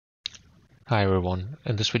Hi everyone,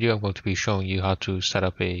 in this video I'm going to be showing you how to set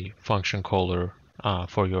up a function caller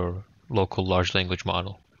for your local large language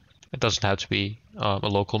model. It doesn't have to be a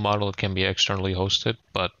local model, it can be externally hosted,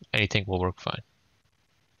 but anything will work fine.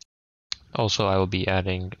 Also, I will be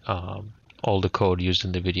adding all the code used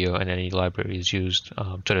in the video and any libraries used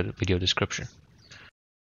to the video description.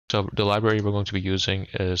 So the library we're going to be using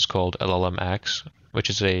is called LLM, which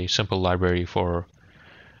is a simple library for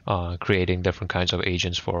creating different kinds of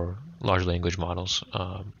agents for large language models.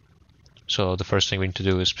 So the first thing we need to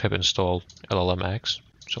do is pip install LLM.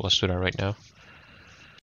 So let's do that right now.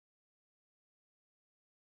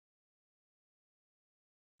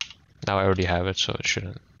 Now I already have it, so it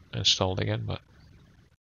shouldn't install it again, but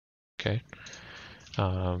okay.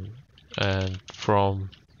 And from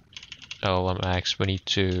LLM, we need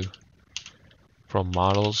to, from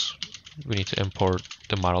models, we need to import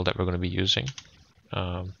the model that we're going to be using,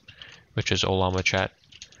 which is ollama chat.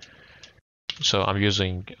 So I'm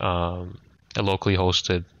using a locally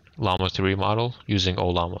hosted Llama 3 model using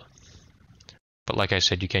ollama. But like I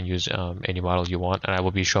said, you can use any model you want, and I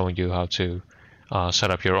will be showing you how to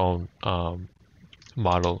set up your own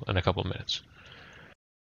model in a couple of minutes.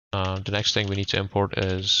 The next thing we need to import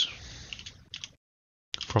is,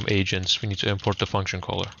 from agents, we need to import the function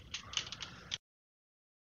caller.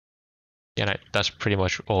 And that's pretty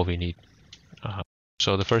much all we need.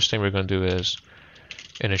 So the first thing we're going to do is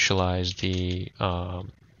initialize the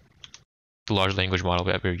large language model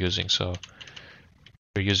that we're using. So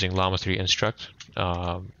we're using Llama 3 instruct,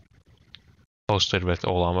 hosted with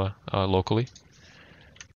ollama locally.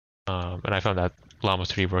 And I found that Llama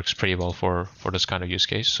 3 works pretty well for this kind of use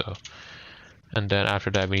case. So, and then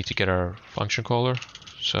after that, we need to get our function caller.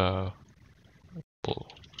 So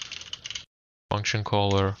function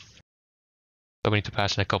caller. So we need to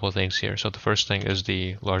pass in a couple of things here. So the first thing is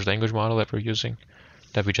the large language model that we're using,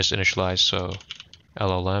 that we just initialized. So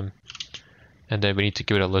LLM, and then we need to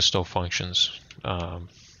give it a list of functions.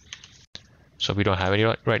 So we don't have any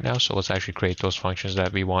right now. So let's actually create those functions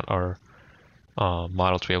that we want our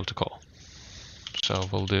model to be able to call. So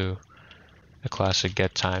we'll do a classic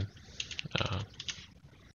get time.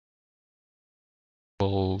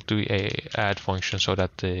 We'll do a add function so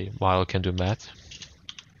that the model can do math,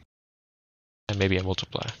 and maybe a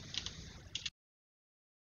multiply.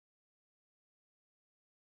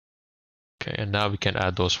 Okay, and now we can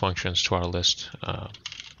add those functions to our list.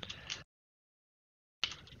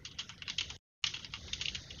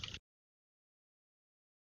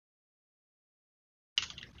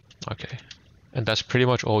 Okay, and that's pretty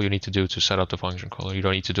much all you need to do to set up the function caller. You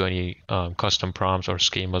don't need to do any custom prompts or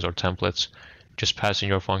schemas or templates. Just pass in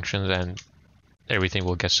your functions and everything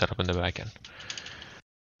will get set up in the backend.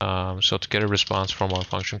 So to get a response from our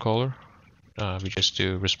function caller, we just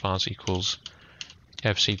do response equals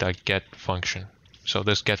fc.get function. So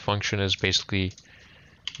this get function is basically,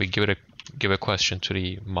 we give a question to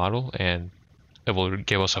the model and it will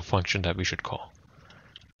give us a function that we should call.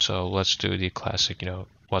 So let's do the classic,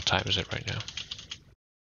 what time is it right now?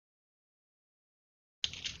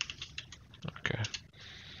 Okay.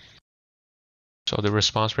 So the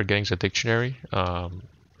response we're getting is a dictionary.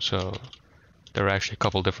 So there are actually a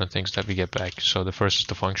couple different things that we get back. So the first is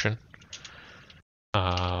the function.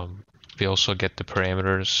 We also get the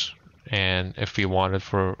parameters, and if we want it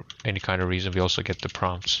for any kind of reason, we also get the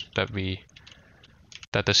prompts that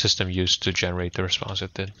the system used to generate the response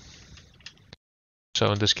it did.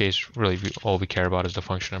 So in this case, really all we care about is the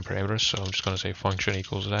function and parameters. So I'm just going to say function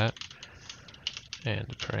equals that, and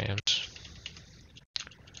the params.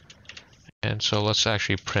 And so let's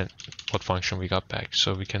actually print what function we got back.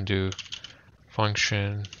 So we can do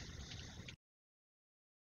function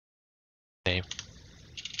name.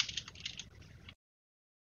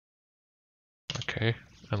 Okay,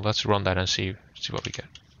 and let's run that and see what we get.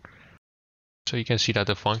 So you can see that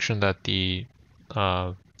the function that the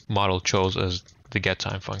model chose is the get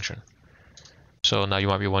time function. So now you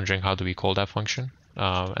might be wondering, how do we call that function?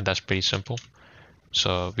 And that's pretty simple.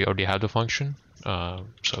 So we already have the function.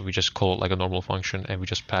 So we just call it like a normal function, and we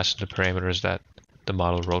just pass in the parameters that the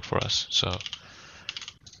model wrote for us. So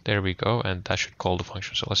there we go, and that should call the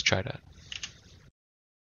function. So let's try that.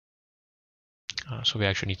 So we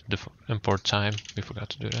actually need to import time. We forgot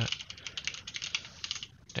to do that.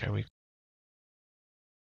 There we go.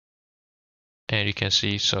 And you can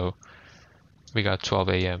see, so we got 12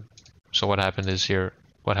 a.m. So what happened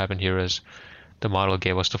here is the model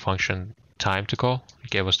gave us the function time to call. It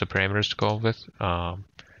gave us the parameters to call with, and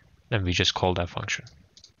we just called that function,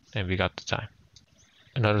 and we got the time.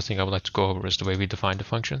 Another thing I would like to go over is the way we define the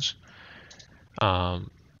functions.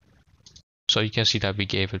 So you can see that we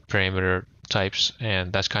gave it parameter types,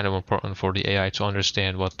 and that's kind of important for the AI to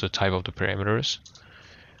understand what the type of the parameter is.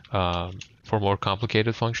 For more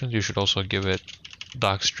complicated functions, you should also give it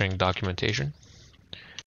docstring documentation.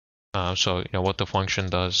 So what the function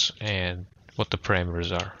does and what the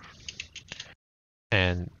parameters are.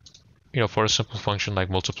 And for a simple function like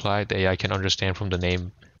multiply, the AI can understand from the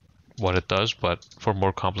name what it does, but for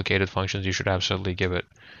more complicated functions, you should absolutely give it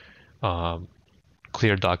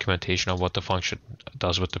clear documentation on what the function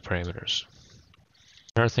does with the parameters.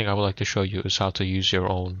 Another thing I would like to show you is how to use your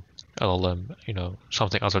own LLM,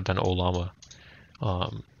 something other than ollama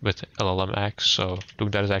with LLM X. So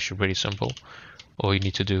doing that is actually pretty simple. All you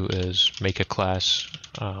need to do is make a class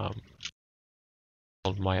called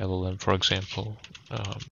my LLM, for example.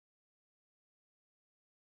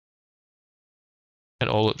 And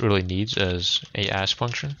all it really needs is a ask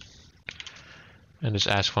function. And this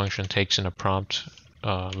ask function takes in a prompt,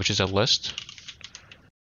 which is a list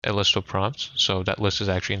of prompts. So that list is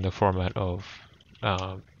actually in the format of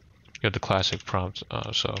the classic prompt.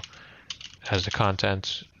 So it has the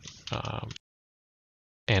content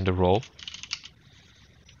and the role,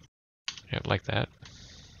 like that.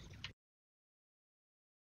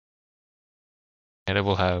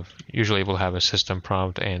 And usually it will have a system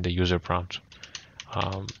prompt and a user prompt.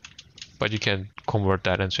 But you can convert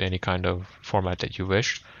that into any kind of format that you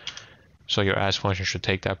wish. So your ask function should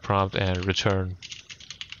take that prompt and return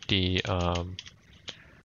the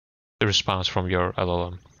response from your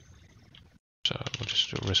LLM. So we'll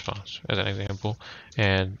just do response as an example.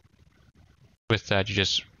 And with that, you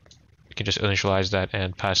can just initialize that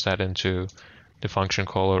and pass that into the function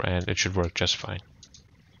caller, and it should work just fine.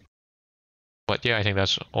 But yeah, I think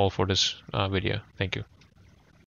that's all for this video. Thank you.